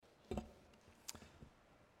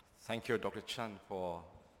Thank you, Dr. Chan, for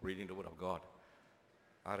reading the Word of God.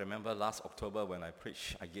 I remember last October when I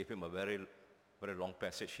preached, I gave him a very, very long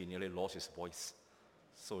passage. He nearly lost his voice.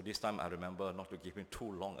 So this time I remember not to give him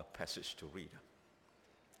too long a passage to read.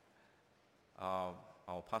 Our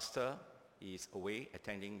pastor is away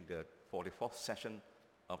attending the 44th session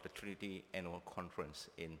of the Trinity Annual Conference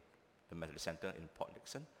in the Methodist Center in Port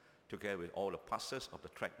Dickson, together with all the pastors of the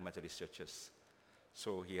tract Methodist churches.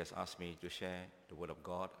 So he has asked me to share the Word of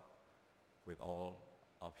God with all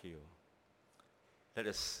of you. Let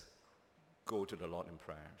us go to the Lord in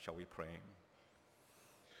prayer. Shall we pray?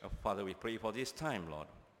 Father, we pray for this time, Lord,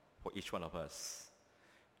 for each one of us.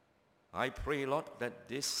 I pray, Lord, that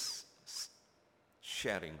this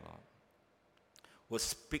sharing, Lord, will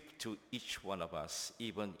speak to each one of us,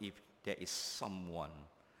 even if there is someone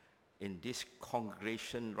in this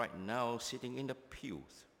congregation right now sitting in the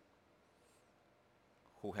pews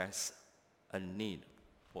who has a need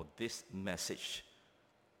for this message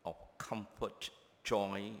of comfort,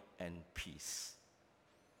 joy, and peace.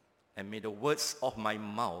 And may the words of my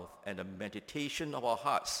mouth and the meditation of our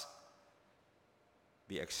hearts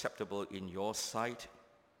be acceptable in your sight,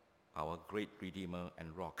 our great Redeemer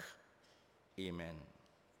and Rock. Amen.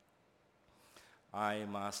 I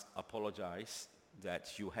must apologize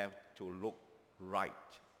that you have to look right,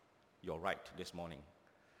 your right this morning.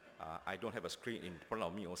 I don't have a screen in front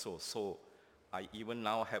of me also, so I even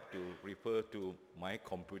now have to refer to my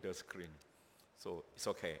computer screen. So it's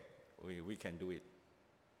okay, we can do it.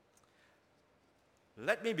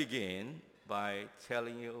 Let me begin by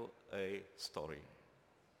telling you a story.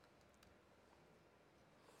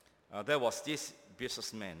 There was this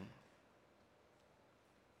businessman.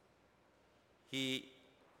 He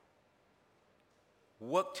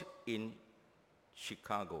worked in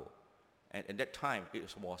Chicago, and at that time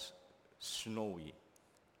it was snowy.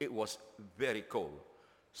 It was very cold.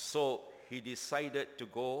 So he decided to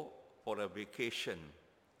go for a vacation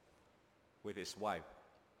with his wife.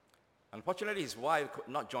 Unfortunately, his wife could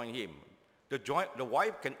not join him. The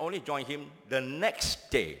wife can only join him the next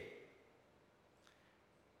day.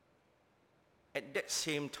 At that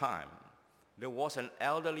same time, there was an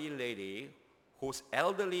elderly lady whose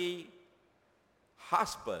elderly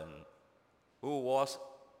husband, who was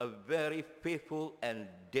a very faithful and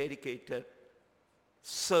dedicated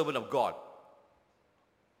servant of God.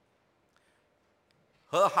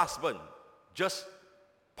 Her husband just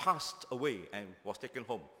passed away and was taken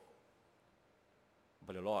home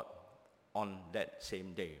by the Lord on that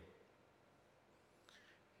same day.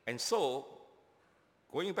 And so,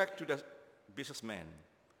 going back to the businessman,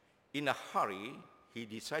 in a hurry, he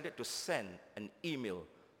decided to send an email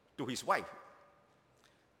to his wife.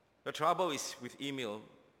 The trouble is with email,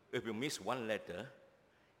 if you miss one letter,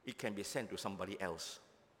 it can be sent to somebody else.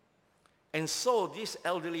 And so this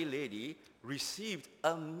elderly lady received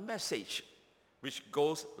a message which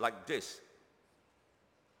goes like this: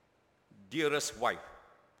 "Dearest wife,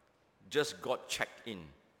 just got checked in.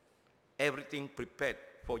 Everything prepared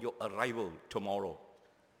for your arrival tomorrow.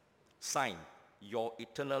 Signed, your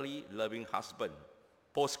eternally loving husband.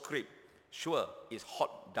 Postscript, sure it's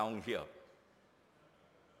hot down here."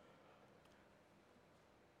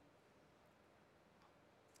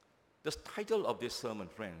 The title of this sermon,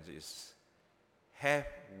 friends, is "Have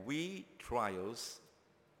We Trials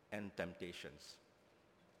and Temptations?"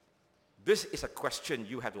 This is a question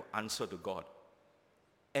you have to answer to God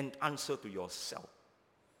and answer to yourself.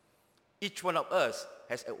 Each one of us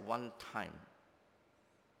has at one time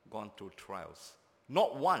gone through trials.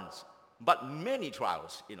 Not once, but many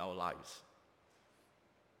trials in our lives.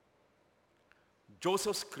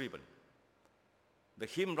 Joseph Scriven, the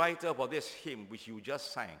hymn writer for this hymn which you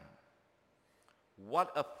just sang,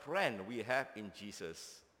 what a friend we have in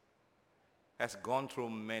Jesus, has gone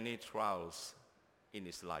through many trials in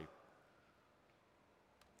his life.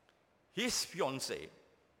 His fiancée,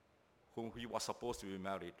 whom he was supposed to be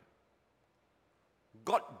married,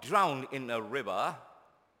 got drowned in a river,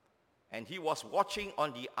 and he was watching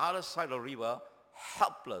on the other side of the river,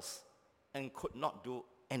 helpless, and could not do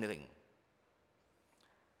anything.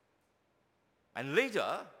 And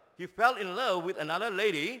later, he fell in love with another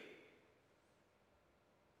lady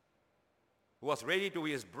who was ready to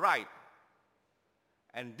be his bride.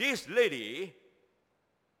 And this lady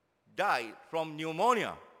died from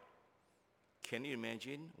pneumonia. Can you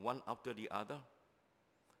imagine, one after the other?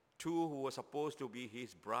 Two who were supposed to be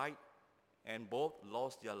his bride, and both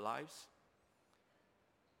lost their lives.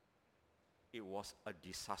 It was a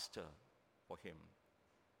disaster for him.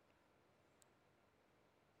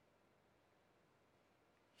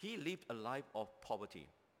 He lived a life of poverty.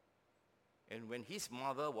 And when his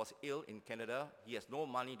mother was ill in Canada, he has no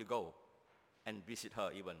money to go and visit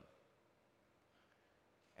her even.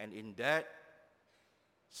 And in that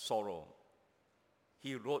sorrow,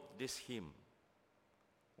 he wrote this hymn,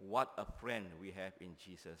 "What a friend we have in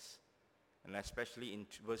Jesus." And especially in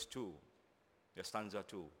verse 2, the stanza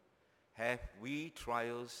 2, "Have we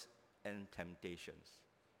trials and temptations?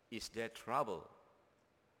 Is there trouble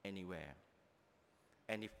anywhere?"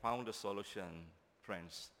 And he found a solution,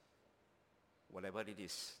 friends. Whatever it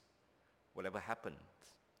is, whatever happens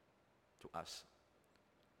to us,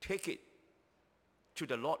 take it to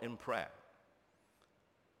the Lord in prayer.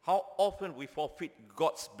 How often we forfeit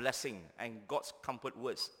God's blessing and God's comfort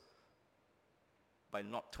words by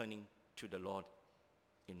not turning to the Lord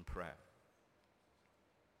in prayer.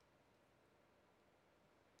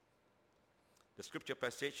 The scripture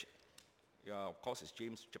passage, of course, is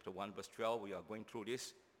James chapter 1, verse 12. We are going through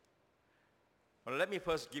this. But let me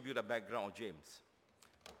first give you the background of James.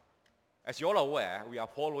 As you're all aware, we are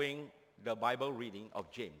following the Bible reading of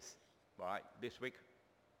James, all right, this week.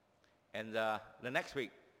 And the next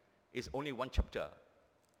week is only one chapter,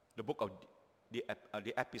 the book of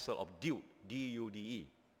the epistle of Jude, D-U-D-E.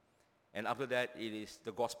 And after that, it is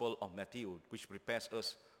the Gospel of Matthew, which prepares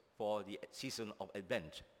us for the season of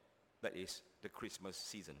Advent, that is the Christmas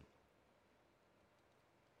season.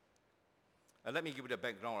 And let me give you the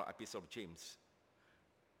background of the epistle of James.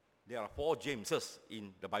 There are 4 Jameses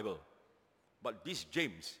in the Bible, but this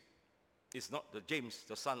James is not the James,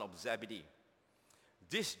 the son of Zebedee.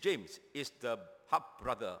 This James is the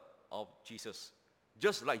half-brother of Jesus,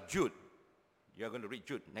 just like Jude. You're going to read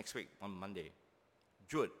Jude next week on Monday.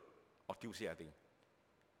 Jude, or Tuesday, I think,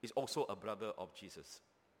 is also a brother of Jesus.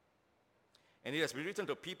 And it has been written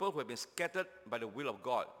to people who have been scattered by the will of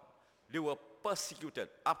God. They were persecuted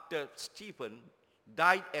after Stephen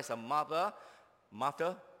died as a martyr.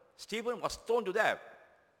 Stephen was stoned to death.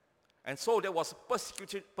 And so there was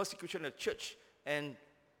persecution in the church, and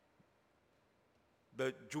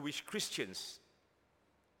the Jewish Christians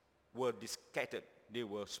were scattered. They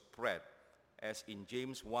were spread. As in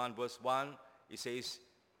James 1 verse 1, it says,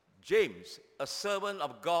 "James, a servant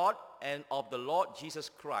of God and of the Lord Jesus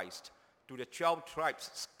Christ, to the 12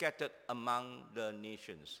 tribes scattered among the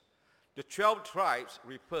nations." The 12 tribes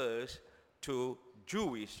refers to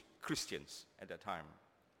Jewish Christians at that time.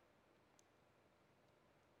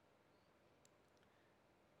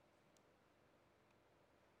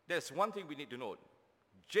 There's one thing we need to note.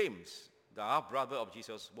 James, the half-brother of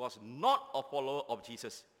Jesus, was not a follower of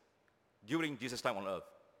Jesus during Jesus' time on earth.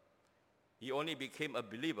 He only became a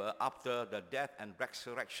believer after the death and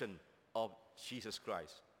resurrection of Jesus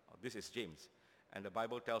Christ. This is James. And the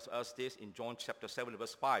Bible tells us this in John chapter 7,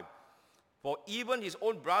 verse 5. "For even his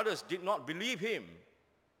own brothers did not believe him."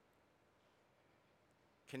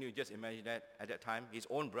 Can you just imagine that at that time? His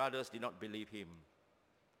own brothers did not believe him.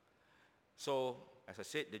 So, as I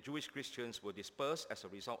said, the Jewish Christians were dispersed as a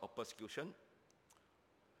result of persecution.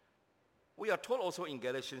 We are told also in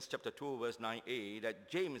Galatians chapter 2, verse 9a, that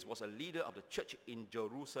James was a leader of the church in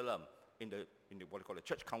Jerusalem, in the what we call the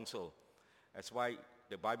church council. That's why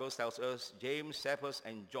the Bible tells us James, Cephas,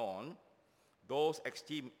 and John, those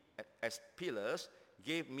esteemed as pillars,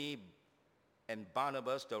 gave me and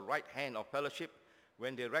Barnabas the right hand of fellowship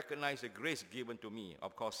when they recognized the grace given to me.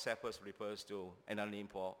 Of course, Cephas refers to another name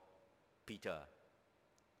for Peter.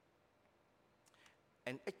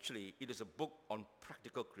 And actually, it is a book on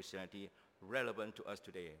practical Christianity relevant to us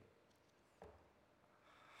today.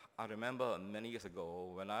 I remember many years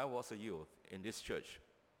ago when I was a youth in this church,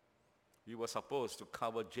 we were supposed to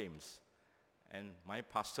cover James. And my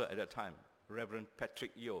pastor at that time, Reverend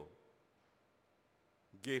Patrick Yeo,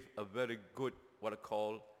 gave a very good, what I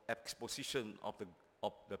call, exposition of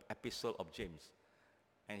the epistle of James.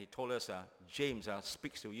 And he told us, James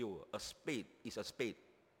speaks to you. A spade is a spade.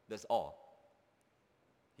 That's all.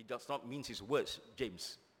 He does not mince his words,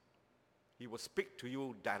 James. He will speak to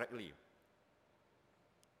you directly.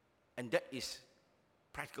 And that is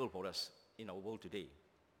practical for us in our world today.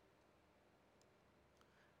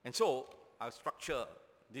 And so, I'll structure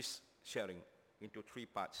this sharing into 3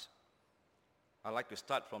 parts. I'd like to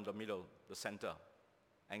start from the middle, the center,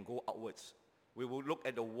 and go outwards. We will look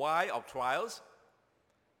at the why of trials,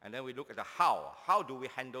 and then we look at the how. How do we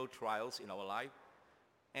handle trials in our life?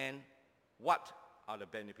 And what are the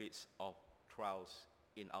benefits of trials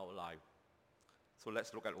in our life? So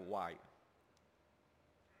let's look at why.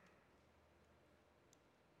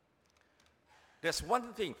 There's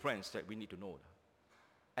one thing, friends, that we need to know,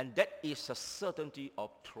 and that is the certainty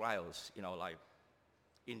of trials in our life.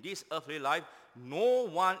 In this earthly life, no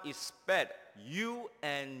one is spared, you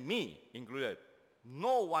and me included.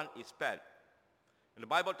 No one is spared. The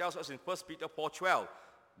Bible tells us in 1 Peter 4:12,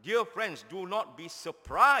 dear friends, do not be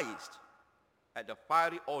surprised at the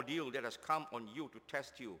fiery ordeal that has come on you to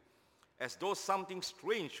test you, as though something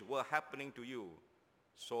strange were happening to you.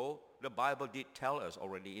 So the Bible did tell us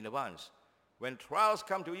already in advance, when trials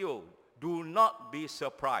come to you, do not be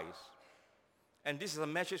surprised. And this is a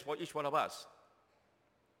message for each one of us.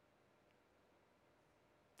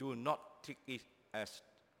 Do not take it as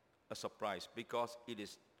a surprise, because it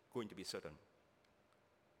is going to be certain.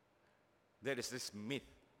 There is this myth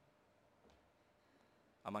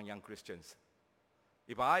among young Christians.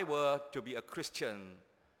 If I were to be a Christian,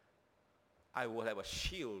 I will have a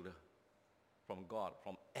shield from God,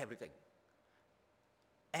 from everything.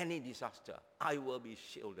 Any disaster, I will be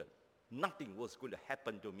shielded. Nothing was going to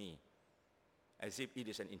happen to me, as if it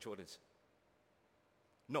is an insurance.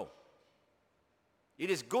 No. It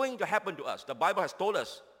is going to happen to us. The Bible has told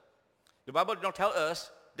us. The Bible did not tell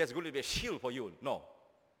us there's going to be a shield for you. No.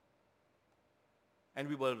 And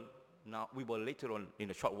we will later on in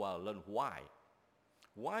a short while learn why.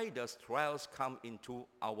 Why does trials come into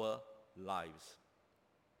our lives?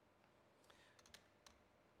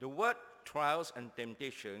 The word trials and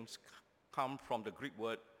temptations come from the Greek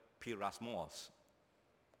word pyrasmos.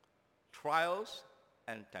 Trials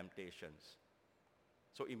and temptations.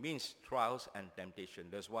 So it means trials and temptation.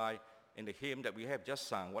 That's why in the hymn that we have just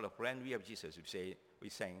sung, What a Friend We Have Jesus, we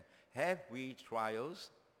sang, have we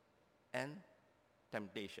trials and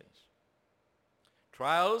temptations.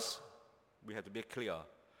 Trials, we have to be clear,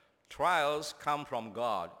 trials come from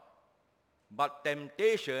God, but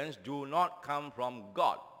temptations do not come from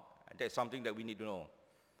God. And that's something that we need to know.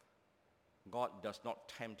 God does not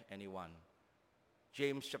tempt anyone.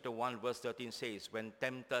 James chapter 1 verse 13 says, when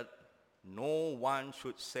tempted, no one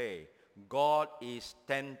should say, God is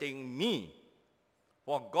tempting me.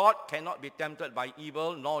 For God cannot be tempted by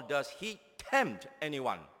evil, nor does he tempt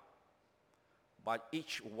anyone. But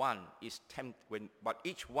each one is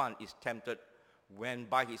tempted when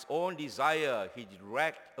by his own desire he is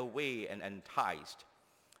dragged away and enticed.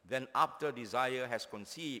 Then after desire has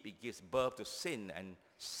conceived, it gives birth to sin, and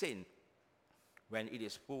sin, when it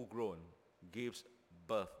is full grown, gives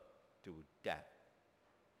birth to death.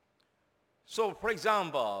 So, for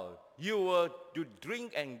example, you were to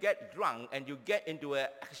drink and get drunk and you get into an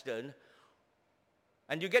accident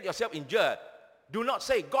and you get yourself injured. Do not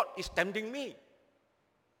say, God is tempting me.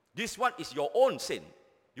 This one is your own sin.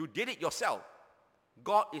 You did it yourself.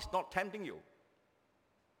 God is not tempting you.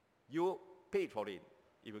 You paid for it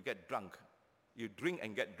if you get drunk. You drink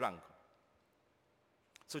and get drunk.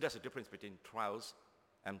 So that's the difference between trials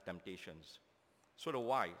and temptations. So the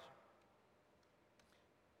why.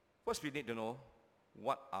 First, we need to know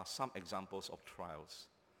what are some examples of trials.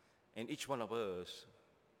 And each one of us,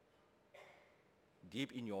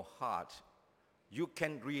 deep in your heart, you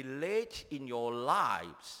can relate in your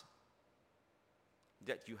lives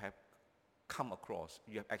that you have come across,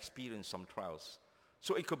 you have experienced some trials.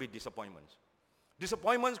 So it could be disappointments.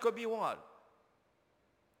 Disappointments could be what?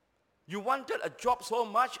 You wanted a job so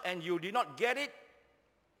much and you did not get it.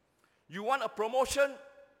 You want a promotion,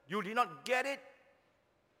 you did not get it.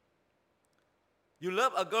 You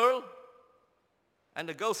love a girl, and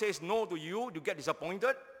the girl says no to you, you get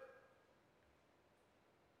disappointed.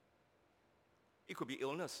 It could be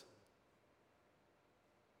illness.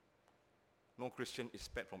 No Christian is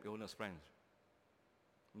spared from illness, friends.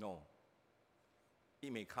 No.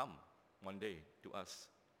 It may come one day to us.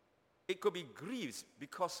 It could be griefs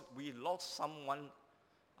because we lost someone,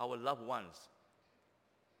 our loved ones.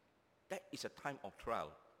 That is a time of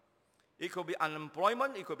trial. It could be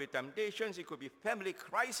unemployment, it could be temptations, it could be family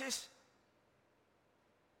crisis,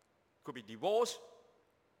 it could be divorce,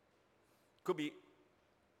 it could be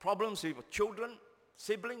problems with children,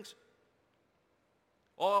 siblings,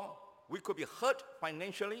 or we could be hurt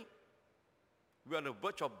financially. We are on the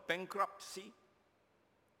verge of bankruptcy.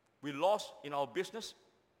 We lost in our business,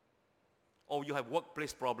 or you have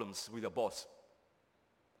workplace problems with your boss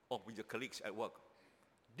or with your colleagues at work.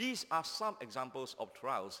 These are some examples of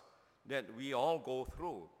trials that we all go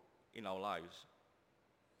through in our lives.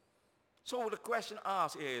 So the question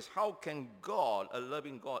asked is, how can God, a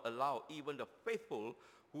loving God, allow even the faithful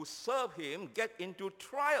who serve him get into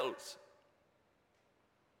trials?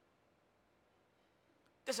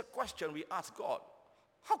 That's a question we ask God.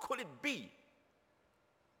 How could it be?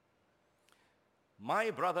 My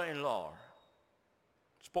brother-in-law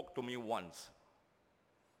spoke to me once.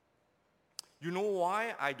 You know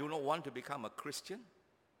why I do not want to become a Christian?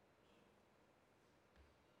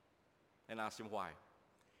 And asked him why.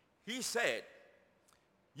 He said,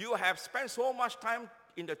 you have spent so much time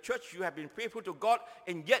in the church, you have been faithful to God,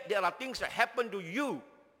 and yet there are things that happen to you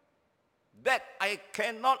that I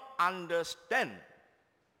cannot understand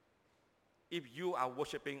if you are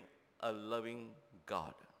worshiping a loving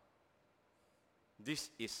God. This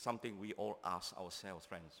is something we all ask ourselves,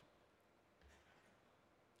 friends.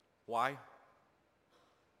 Why?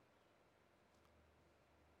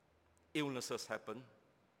 Illnesses happen.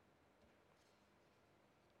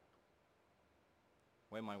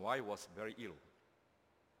 When my wife was very ill,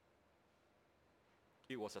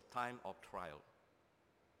 it was a time of trial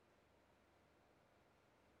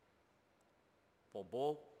for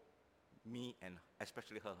both me and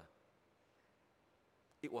especially her.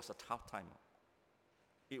 It was a tough time.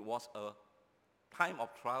 It was a time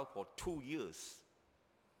of trial for 2 years.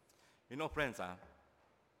 You know, friends,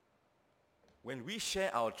 when we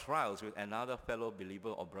share our trials with another fellow believer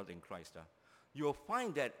or brother in Christ, you'll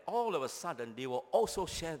find that all of a sudden they will also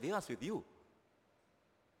share theirs with you.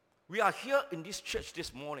 We are here in this church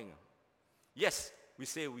this morning. Yes, we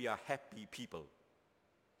say we are happy people.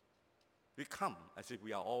 We come as if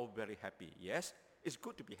we are all very happy. Yes, it's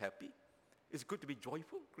good to be happy. It's good to be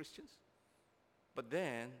joyful, Christians. But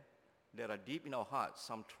then, there are deep in our hearts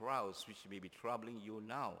some trials which may be troubling you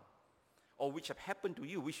now, or which have happened to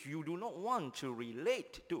you, which you do not want to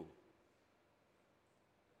relate to.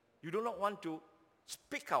 You do not want to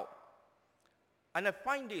speak out. And I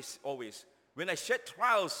find this always, when I share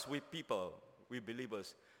trials with people, with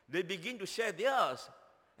believers, they begin to share theirs.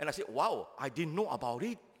 And I say, wow, I didn't know about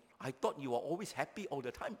it. I thought you were always happy all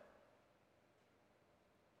the time.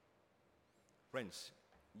 Friends,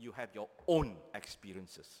 you have your own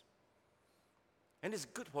experiences. And it's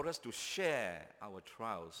good for us to share our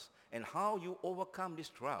trials and how you overcome these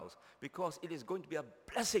trials, because it is going to be a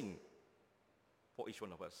blessing for each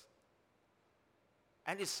one of us.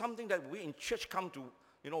 And it's something that we in church come to,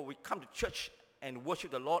 we come to church and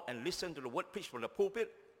worship the Lord and listen to the word preached from the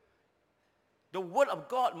pulpit. The word of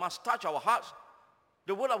God must touch our hearts.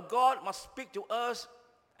 The word of God must speak to us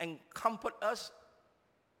and comfort us.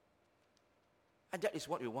 And that is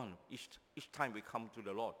what we want each time we come to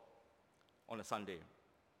the Lord on a Sunday.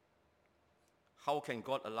 How can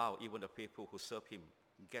God allow even the faithful who serve him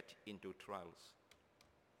get into trials?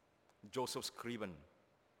 Joseph's scriven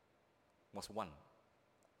was one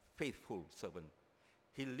faithful servant.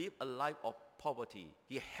 He lived a life of poverty.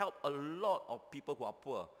 He helped a lot of people who are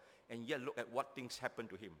poor, and yet look at what things happened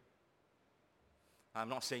to him. I'm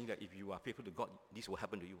not saying that if you are faithful to God, this will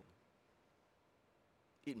happen to you.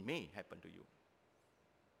 It may happen to you.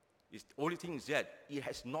 It's the only thing is that it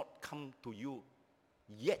has not come to you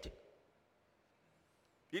yet.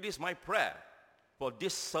 It is my prayer for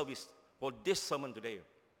this service, for this sermon today.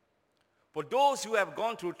 For those who have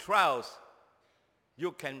gone through trials,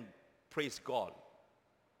 you can praise God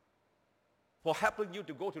for helping you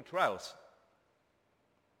to go through trials.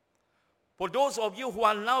 For those of you who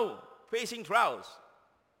are now facing trials,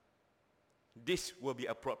 this will be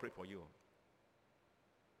appropriate for you.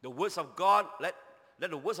 The words of God, let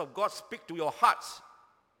the words of God speak to your hearts.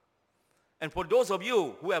 And for those of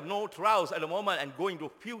you who have no trials at the moment and going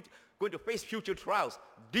to face future trials,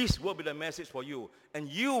 this will be the message for you. And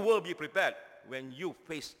you will be prepared when you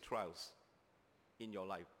face trials in your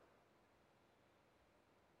life.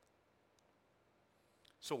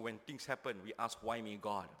 So when things happen, we ask, why me,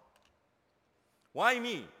 God? Why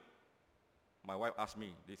me? My wife asked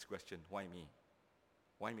me this question, why me?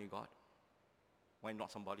 Why me, God? Why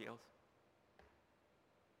not somebody else?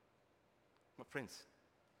 My friends,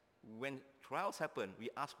 when trials happen,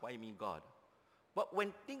 we ask, why me, God? But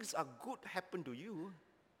when things are good happen to you,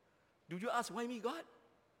 do you ask, why me, God?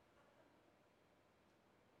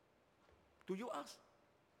 Do you ask,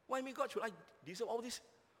 why me, God? Should I deserve all this?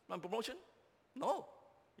 My promotion? No.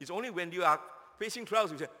 It's only when you are facing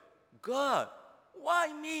trials you say, God,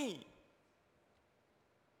 why me?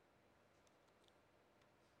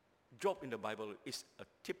 Job in the Bible is a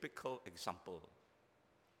typical example.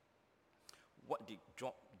 What did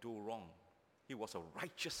Job do wrong? He was a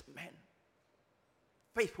righteous man,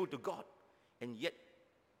 faithful to God, and yet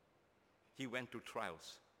he went through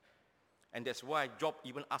trials. And that's why Job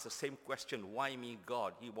even asked the same question, why me,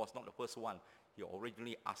 God? He was not the first one. He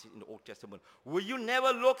originally asked it in the Old Testament. Will you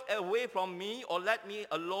never look away from me or let me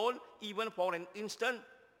alone even for an instant?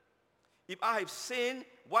 If I have sinned,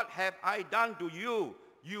 what have I done to you,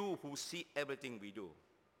 you who see everything we do?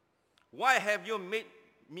 Why have you made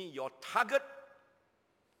me your target?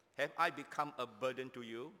 Have I become a burden to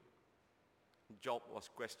you? Job was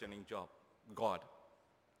questioning God,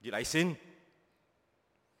 did I sin?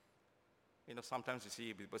 Sometimes you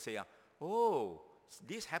see people say, oh,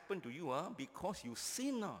 this happened to you because you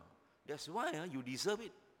sin. That's why you deserve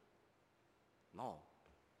it. No.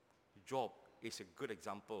 Job is a good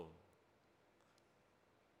example.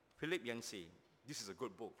 Philip Yancey, this is a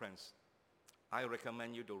good book, friends. I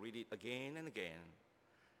recommend you to read it again and again.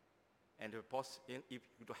 And if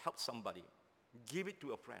to help somebody, give it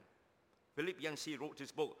to a friend. Philip Yancey wrote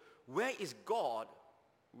this book, Where is God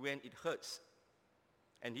When It Hurts?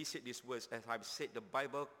 And he said these words, as I've said, the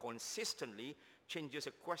Bible consistently changes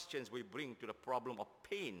the questions we bring to the problem of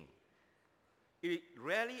pain. It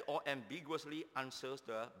rarely or ambiguously answers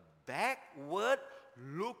the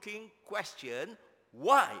backward-looking question,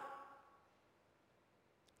 why?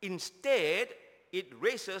 Instead, it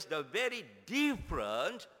raises the very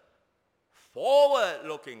different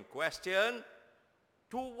forward-looking question,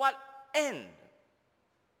 to what end?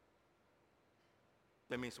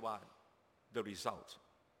 That means what? The result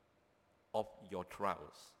of your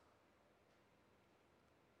trials.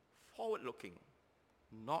 Forward-looking,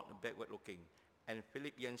 not backward-looking. And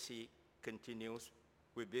Philip Yancey continues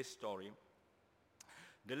with this story.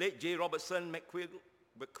 The late J. Robertson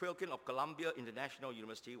McQuilkin of Columbia International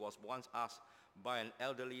University was once asked by an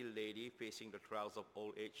elderly lady facing the trials of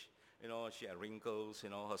old age. She had wrinkles,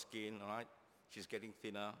 her skin, all right? She's getting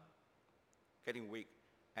thinner, getting weak.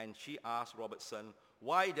 And she asked Robertson,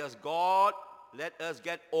 why does God let us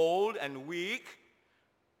get old and weak?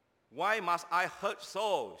 Why must I hurt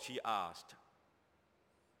so? She asked.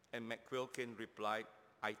 And McQuilkin replied,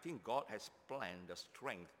 I think God has planned the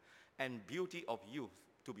strength and beauty of youth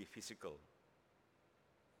to be physical.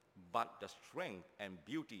 But the strength and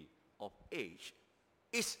beauty of age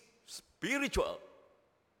is spiritual.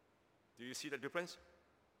 Do you see the difference?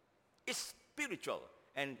 It's spiritual.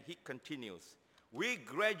 And he continues, we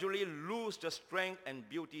gradually lose the strength and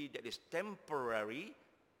beauty that is temporary,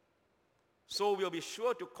 so we'll be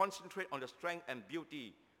sure to concentrate on the strength and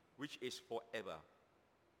beauty which is forever.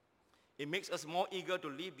 It makes us more eager to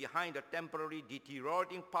leave behind the temporary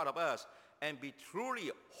deteriorating part of us and be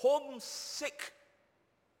truly homesick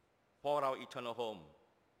for our eternal home.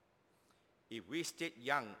 If we stayed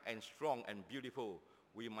young and strong and beautiful,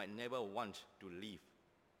 we might never want to leave.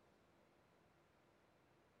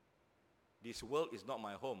 This world is not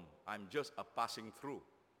my home. I'm just a passing through.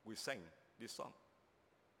 We sang this song.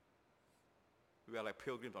 We are like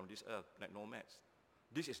pilgrims on this earth, like nomads.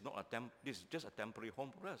 This is just a temporary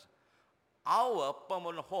home for us. Our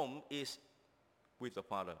permanent home is with the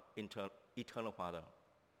Father, eternal Father.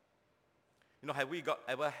 Have we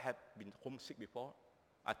ever been homesick before?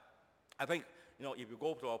 I think, if you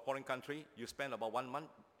go to a foreign country, you spend about 1 month.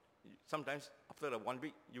 Sometimes after 1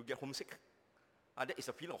 week, you get homesick. That is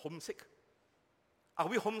a feeling of homesick. Are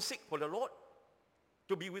we homesick for the Lord?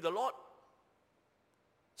 To be with the Lord?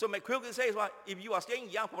 So McQuilkin says, if you are staying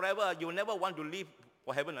young forever, you will never want to leave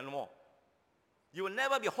for heaven anymore. You will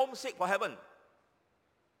never be homesick for heaven.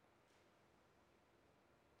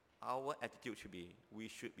 Our attitude should be, we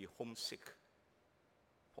should be homesick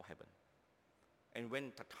for heaven. And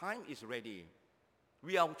when the time is ready,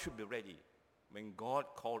 we all should be ready. When God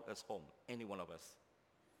called us home, any one of us.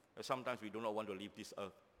 But sometimes we do not want to leave this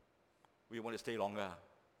earth. We want to stay longer.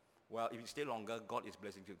 Well, if you stay longer, God is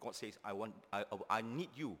blessing you. God says, I need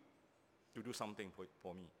you to do something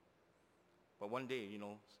for me. But one day,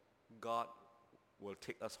 God will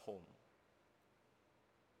take us home.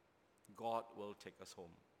 God will take us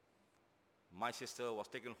home. My sister was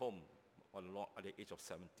taken home at the age of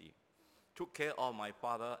 70. Took care of my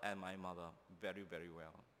father and my mother very, very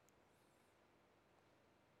well.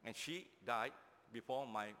 And she died before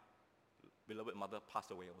my beloved mother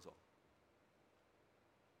passed away also.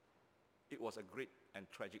 It was a great and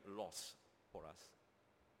tragic loss for us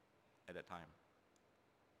at that time.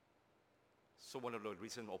 So one of the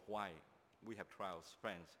reasons of why we have trials,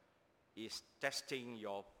 friends, is testing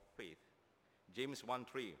your faith. James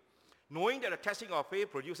 1:3. Knowing that the testing of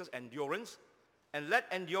faith produces endurance, and let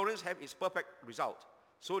endurance have its perfect result,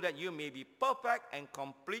 so that you may be perfect and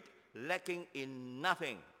complete, lacking in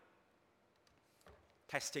nothing.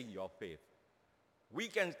 Testing your faith. We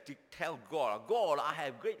can tell God, I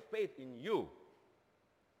have great faith in you.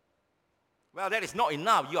 Well, that is not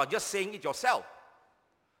enough. You are just saying it yourself.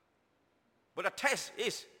 But the test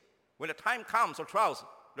is, when the time comes, the trials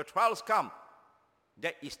come,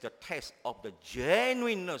 that is the test of the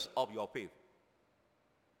genuineness of your faith.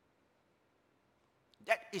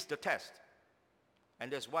 That is the test.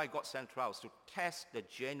 And that's why God sent trials, to test the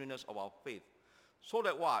genuineness of our faith. So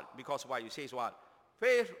that what? Because why? He says what?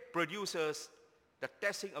 Faith produces, the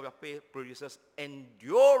testing of your faith produces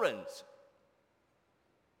endurance.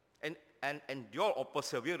 And endure or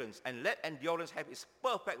perseverance. And let endurance have its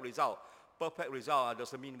perfect result. perfect result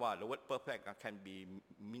doesn't mean what? The word perfect can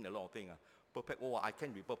mean a lot of things. Perfect, I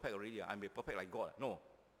can be perfect already. I'm perfect like God. No.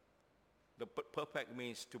 The perfect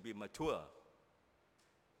means to be mature,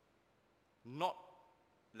 not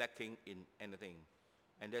lacking in anything.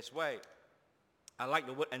 And that's why I like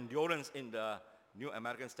the word endurance in the New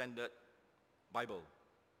American Standard Bible.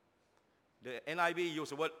 The NIV uses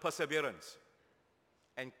the word perseverance.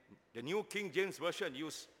 And the New King James Version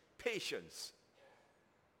uses patience.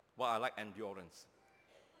 Well, I like endurance.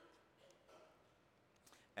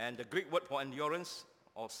 And the Greek word for endurance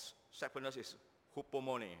or stubbornness is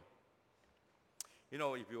hupomone. You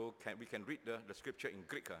know, if we can read the scripture in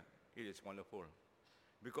Greek, it is wonderful.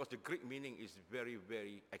 Because the Greek meaning is very,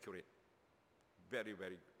 very accurate. Very,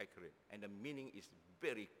 very accurate. And the meaning is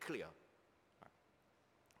very clear.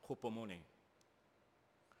 Hupomone.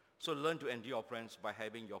 So learn to endure, friends, by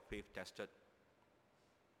having your faith tested.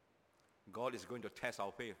 God is going to test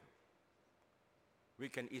our faith. We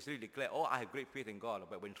can easily declare, I have great faith in God.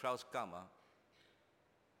 But when trials come,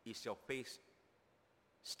 is your faith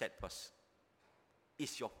steadfast?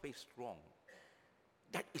 Is your faith strong?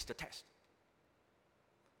 That is the test.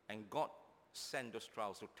 And God sent those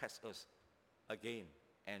trials to test us again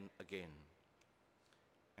and again.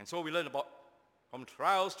 And so we learn about from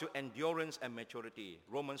trials to endurance and maturity.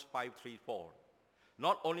 Romans 5:3-4.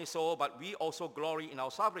 Not only so, but we also glory in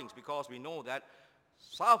our sufferings because we know that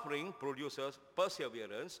suffering produces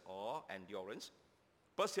perseverance or endurance,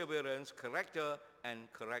 perseverance, character, and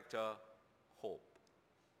character, hope.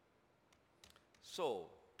 So,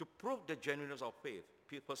 to prove the genuineness of faith,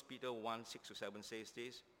 1 Peter 1:6-7 says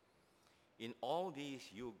this, in all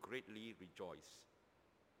these you greatly rejoice,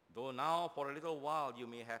 though now for a little while you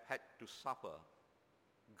may have had to suffer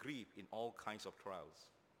grief in all kinds of trials.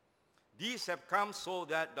 These have come so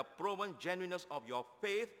that the proven genuineness of your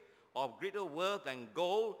faith, of greater worth than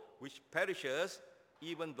gold, which perishes,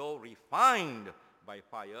 even though refined by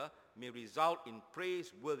fire, may result in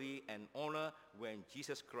praiseworthy and honor when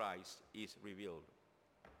Jesus Christ is revealed.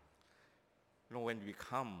 You know, when we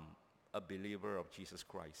become a believer of Jesus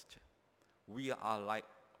Christ, we are like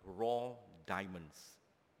raw diamonds.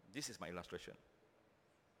 This is my illustration.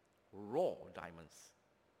 Raw diamonds.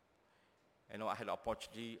 You know, I had the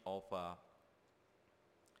opportunity of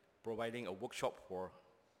providing a workshop for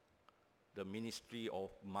the Ministry of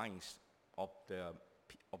Mines of the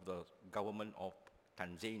government of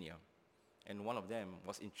Tanzania. And one of them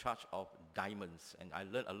was in charge of diamonds. And I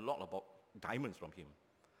learned a lot about diamonds from him.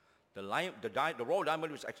 The raw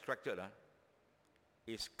diamond which is extracted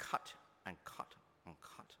is cut and cut and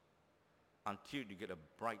cut until you get a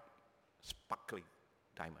bright, sparkling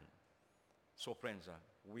diamond. So friends,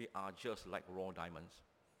 we are just like raw diamonds.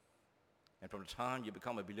 And from the time you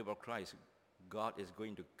become a believer of Christ, God is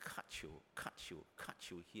going to cut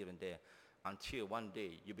you here and there until one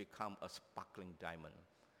day you become a sparkling diamond.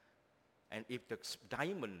 And if the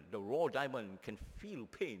raw diamond can feel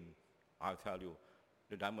pain, I'll tell you,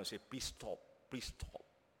 the diamond say, please stop, please stop,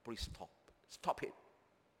 please stop, stop it.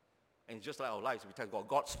 And just like our lives, we tell God,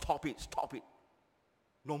 God, stop it,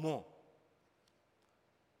 no more.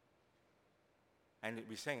 And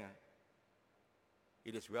we sang,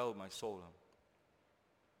 it is well with my soul.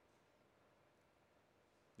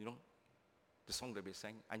 You know, the song that we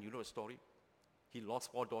sang, and you know the story? He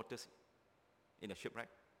lost 4 daughters in a shipwreck.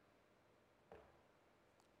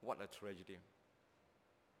 What a tragedy.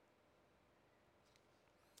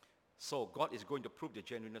 So God is going to prove the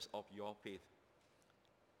genuineness of your faith.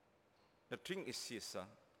 The thing is this,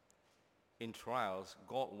 in trials,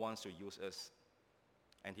 God wants to use us,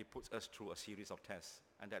 and he puts us through a series of tests,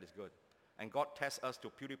 and that is good. And God tests us to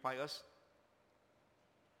purify us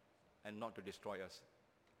and not to destroy us.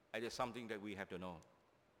 It is something that we have to know.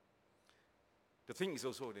 The thing is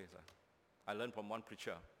also this, I learned from one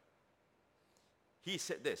preacher. He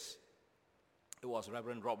said this. It was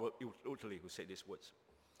Reverend Robert Utley who said these words.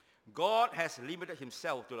 God has limited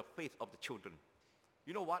himself to the faith of the children.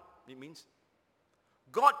 You know what it means?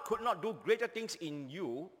 God could not do greater things in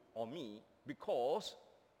you or me because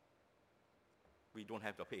we don't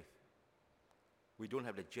have the faith. We don't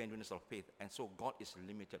have the genuineness of faith. And so God is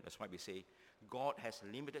limited. That's why we say God has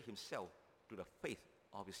limited himself to the faith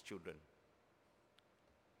of his children.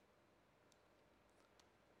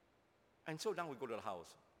 And so now we go to the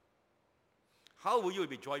house. How will you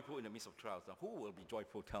be joyful in the midst of trials? Now, who will be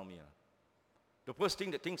joyful? Tell me. The first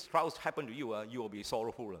thing that trials happen to you, you will be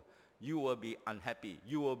sorrowful. You will be unhappy.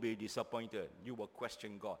 You will be disappointed. You will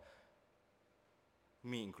question God.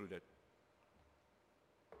 Me included.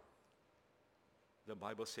 The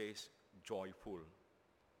Bible says joyful.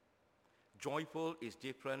 Joyful is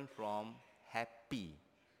different from happy.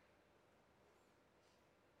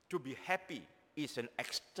 To be happy is an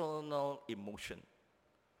external emotion.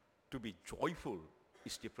 To be joyful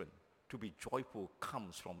is different. To be joyful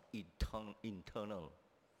comes from internal.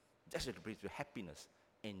 That's the difference between happiness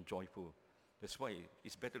and joyful. That's why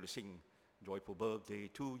it's better to sing joyful birthday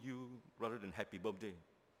to you rather than happy birthday.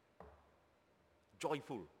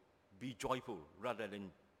 Joyful. Be joyful rather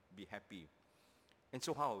than be happy. And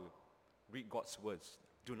so how? Read God's words.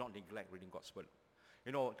 Do not neglect reading God's word.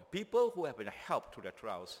 You know, the people who have been helped through their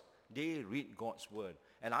trials, they read God's word.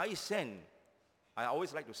 And I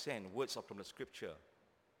always like to send words from the scripture,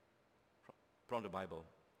 from the Bible,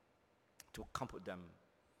 to comfort them.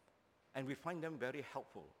 And we find them very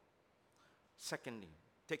helpful. Secondly,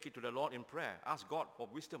 take it to the Lord in prayer. Ask God for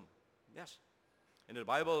wisdom. Yes. In the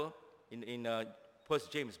Bible, in 1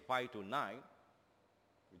 James 5-9,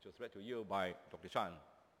 which was read to you by Dr. Chan,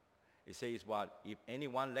 it says what? If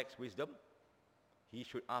anyone lacks wisdom, he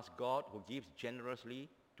should ask God, who gives generously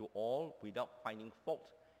to all without finding fault,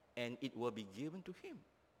 and it will be given to him.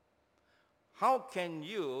 How can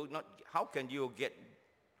you get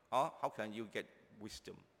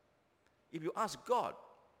wisdom? If you ask God,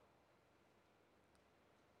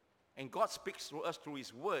 and God speaks through us through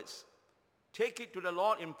his words, take it to the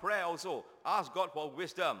Lord in prayer also. Ask God for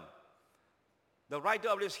wisdom. The writer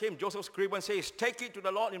of this hymn, Joseph Scriven, says, take it to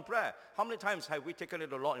the Lord in prayer. How many times have we taken it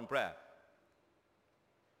to the Lord in prayer?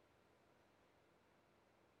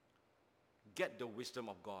 Get the wisdom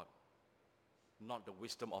of God, not the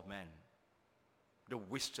wisdom of man. The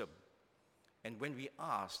wisdom. And when we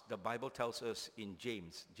ask, the Bible tells us in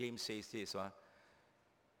James says this,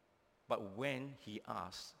 but when he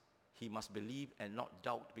asks, he must believe and not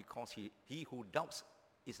doubt, because he who doubts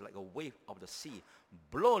is like a wave of the sea,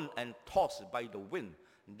 blown and tossed by the wind.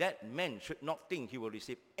 That man should not think he will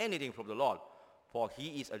receive anything from the Lord, for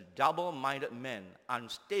he is a double-minded man,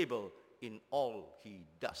 unstable in all he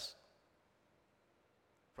does.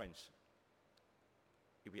 Friends,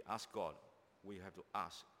 if we ask God, we have to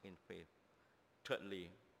ask in faith. Thirdly,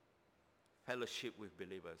 fellowship with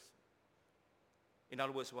believers. In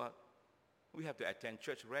other words, what? We have to attend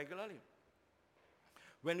church regularly.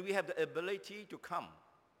 When we have the ability to come,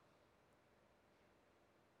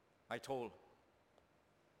 I told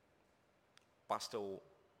Pastor Wu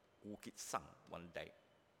Kit Sang one day,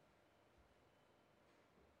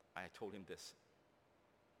 I told him this: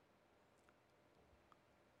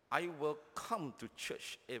 I will come to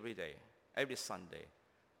church every day, every Sunday,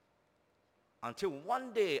 until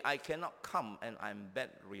one day I cannot come and I'm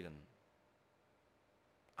bedridden.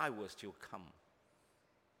 I will still come.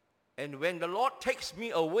 And when the Lord takes me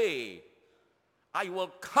away, I will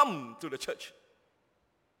come to the church.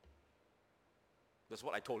 That's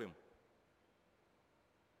what I told him.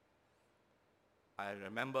 I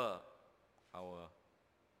remember our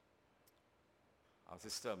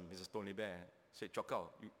sister, Mrs. Tony Bear, said, Cheok,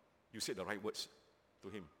 you said the right words to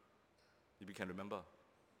him. If you can remember.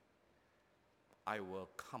 I will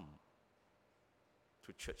come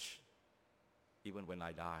to church. Even when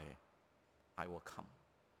I die, I will come.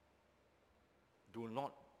 Do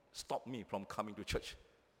not stop me from coming to church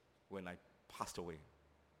when I passed away.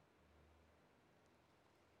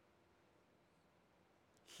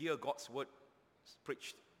 Hear God's word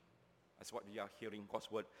preached. That's what we are hearing, God's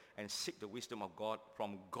word. And seek the wisdom of God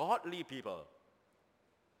from godly people.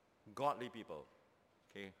 Godly people.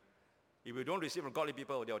 Okay? If you don't receive from godly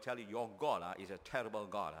people, they'll tell you your God is a terrible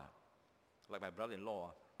God. Like my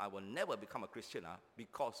brother-in-law, I will never become a Christian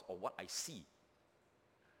because of what I see,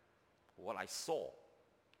 what I saw,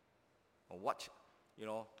 or what,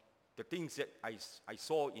 the things that I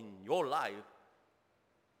saw in your life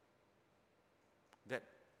that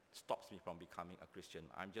stops me from becoming a Christian.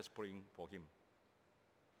 I'm just praying for him.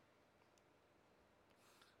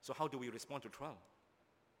 So how do we respond to trial?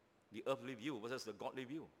 The earthly view versus the godly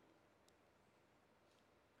view.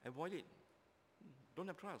 Avoid it. Don't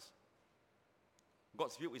have trials.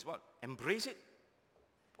 God's view is what? Embrace it.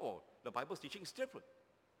 Oh, the Bible's teaching is different.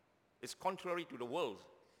 It's contrary to the world.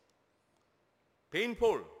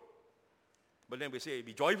 Painful. But then we say,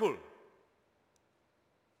 be joyful.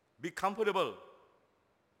 Be comfortable.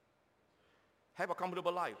 Have a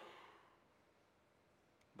comfortable life.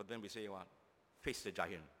 But then we say what? Face the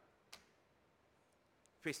giant.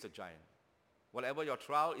 Face the giant. Whatever your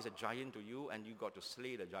trial is a giant to you, and you got to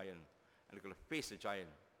slay the giant. And you're going to face the giant.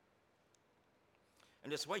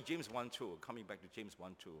 And that's why James 1:2, coming back to James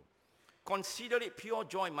 1:2. Consider it pure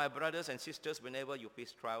joy, my brothers and sisters, whenever you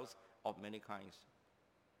face trials of many kinds.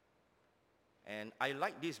 And I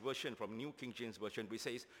like this version from New King James Version, which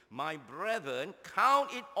says, my brethren,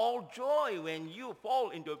 count it all joy when you fall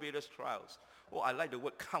into various trials. Oh, I like the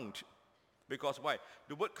word count. Because why?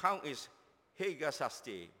 The word count is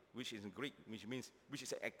hegasaste, which is in Greek, which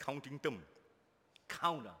is an accounting term.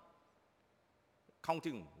 Counter.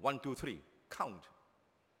 Counting, 1, 2, 3. Count.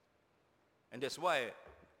 And that's why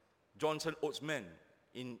Johnson Oatsman,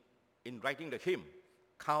 in writing the hymn,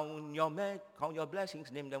 count your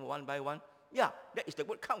blessings, name them one by one. Yeah, that is the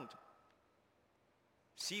word count.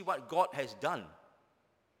 See what God has done.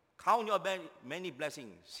 Count your many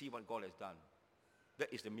blessings. See what God has done.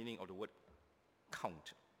 That is the meaning of the word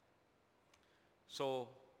count. So,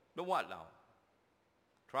 the what now?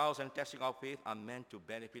 Trials and testing of faith are meant to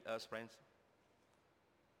benefit us, friends.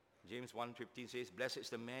 James 1:15 says, blessed is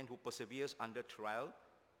the man who perseveres under trial,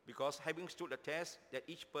 because having stood the test, that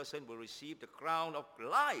each person will receive the crown of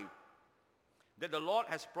life that the Lord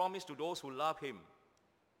has promised to those who love him.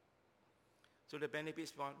 So the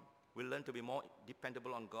benefits one, we learn to be more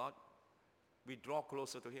dependable on God. We draw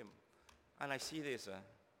closer to him. And I see this.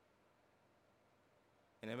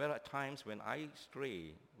 And there are times when I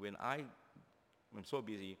stray, when I'm so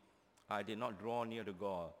busy, I did not draw near to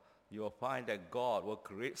God. You will find that God will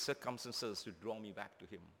create circumstances to draw me back to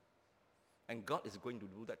him. And God is going to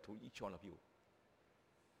do that to each one of you.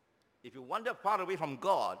 If you wander far away from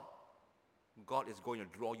God, God is going to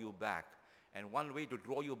draw you back. And one way to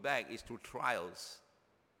draw you back is through trials.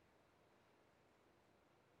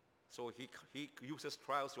 So he uses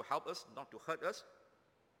trials to help us, not to hurt us.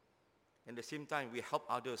 And at the same time, we help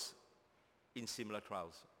others in similar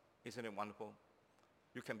trials. Isn't it wonderful?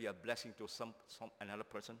 You can be a blessing to another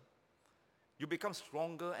person. You become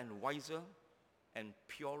stronger and wiser and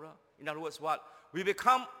purer. In other words, what? We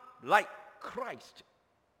become like Christ.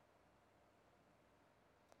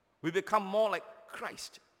 We become more like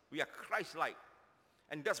Christ. We are Christ-like.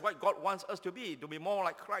 And that's what God wants us to be more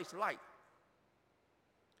like Christ-like.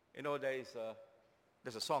 You know, there's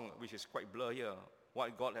a song which is quite blurred here.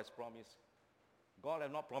 What God has promised. God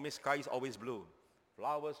has not promised skies always blue.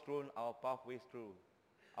 Flowers strewn, our pathways through,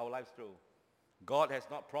 our lives through. God has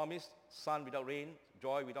not promised sun without rain,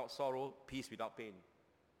 joy without sorrow, peace without pain.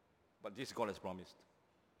 But this God has promised.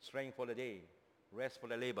 Strength for the day, rest for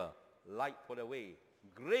the labor, light for the way,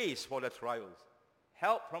 grace for the trials,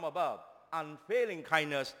 help from above, unfailing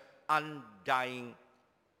kindness, undying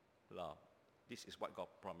love. This is what God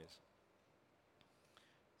promised.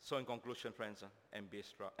 So in conclusion, friends,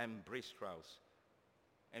 embrace trials.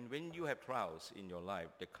 And when you have trials in your life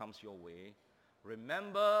that comes your way,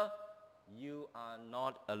 remember you are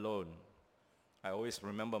not alone. I always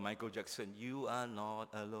remember Michael Jackson, you are not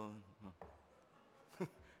alone.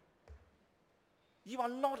 You are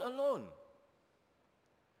not alone.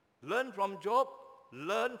 Learn from Job,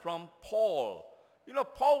 learn from Paul. You know,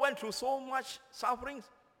 Paul went through so much sufferings.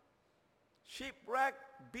 Shipwrecked,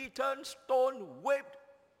 beaten, stoned, whipped.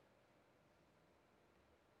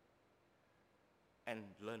 And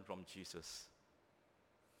learn from Jesus.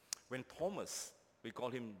 When Thomas, we call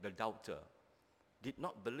him the doubter, did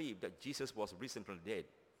not believe that Jesus was risen from the dead,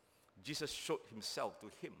 Jesus showed himself to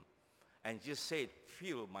him. And Jesus said,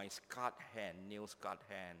 feel my scarred hand, nail-scarred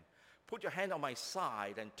hand. Put your hand on my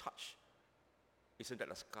side and touch. Isn't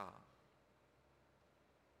that a scar?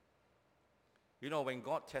 You know, when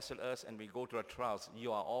God tested us and we go through our trials,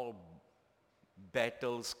 you are all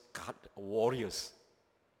battle-scarred warriors.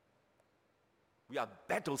 We are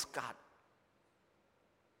battle-scarred.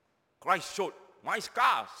 Christ showed, my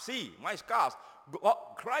scars, see, my scars.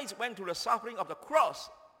 Christ went through the suffering of the cross,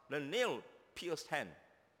 the nail-pierced hand,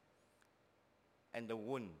 and the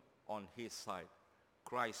wound on his side.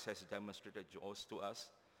 Christ has demonstrated joy to us.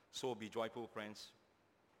 So be joyful, friends.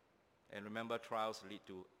 And remember, trials lead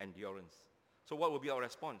to endurance. So what will be our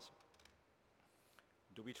response?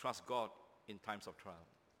 Do we trust God in times of trial?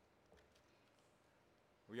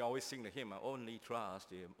 We always sing the hymn, only trust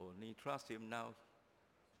him now.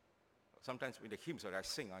 Sometimes with the hymns that I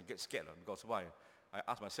sing, I get scared because why? I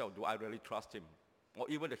ask myself, do I really trust him? Or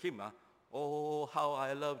even the hymn, oh, how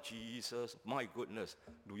I love Jesus. My goodness,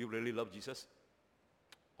 do you really love Jesus?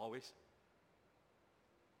 Always.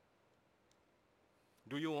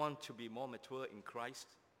 Do you want to be more mature in Christ?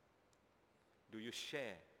 Do you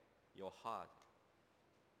share your heart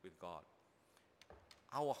with God?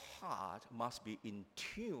 Our heart must be in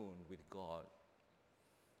tune with God.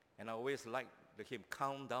 And I always like the hymn,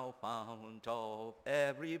 count thou fount of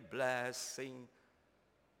every blessing.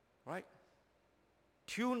 Right?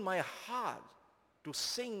 Tune my heart to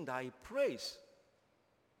sing thy praise.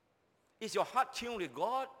 Is your heart tuned with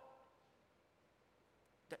God?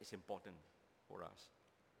 That is important for us.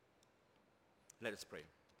 Let us pray.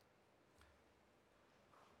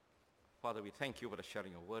 Father, we thank you for the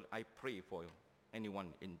sharing of word. I pray for anyone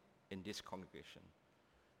in this congregation.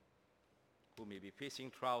 who may be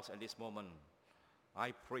facing trials at this moment,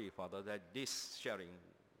 I pray, Father, that this sharing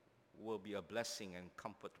will be a blessing and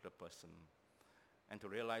comfort to the person, and to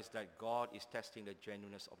realize that God is testing the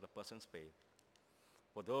genuineness of the person's faith.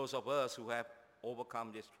 For those of us who have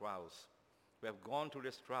overcome these trials, who have gone through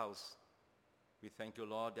these trials, we thank you,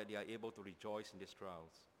 Lord, that they are able to rejoice in these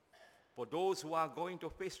trials. For those who are going to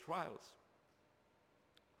face trials,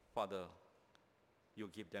 Father, you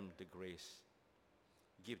give them the grace,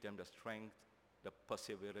 give them the strength, the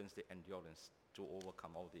perseverance, the endurance to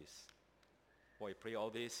overcome all this. For I pray all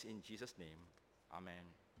this in Jesus' name.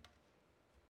 Amen.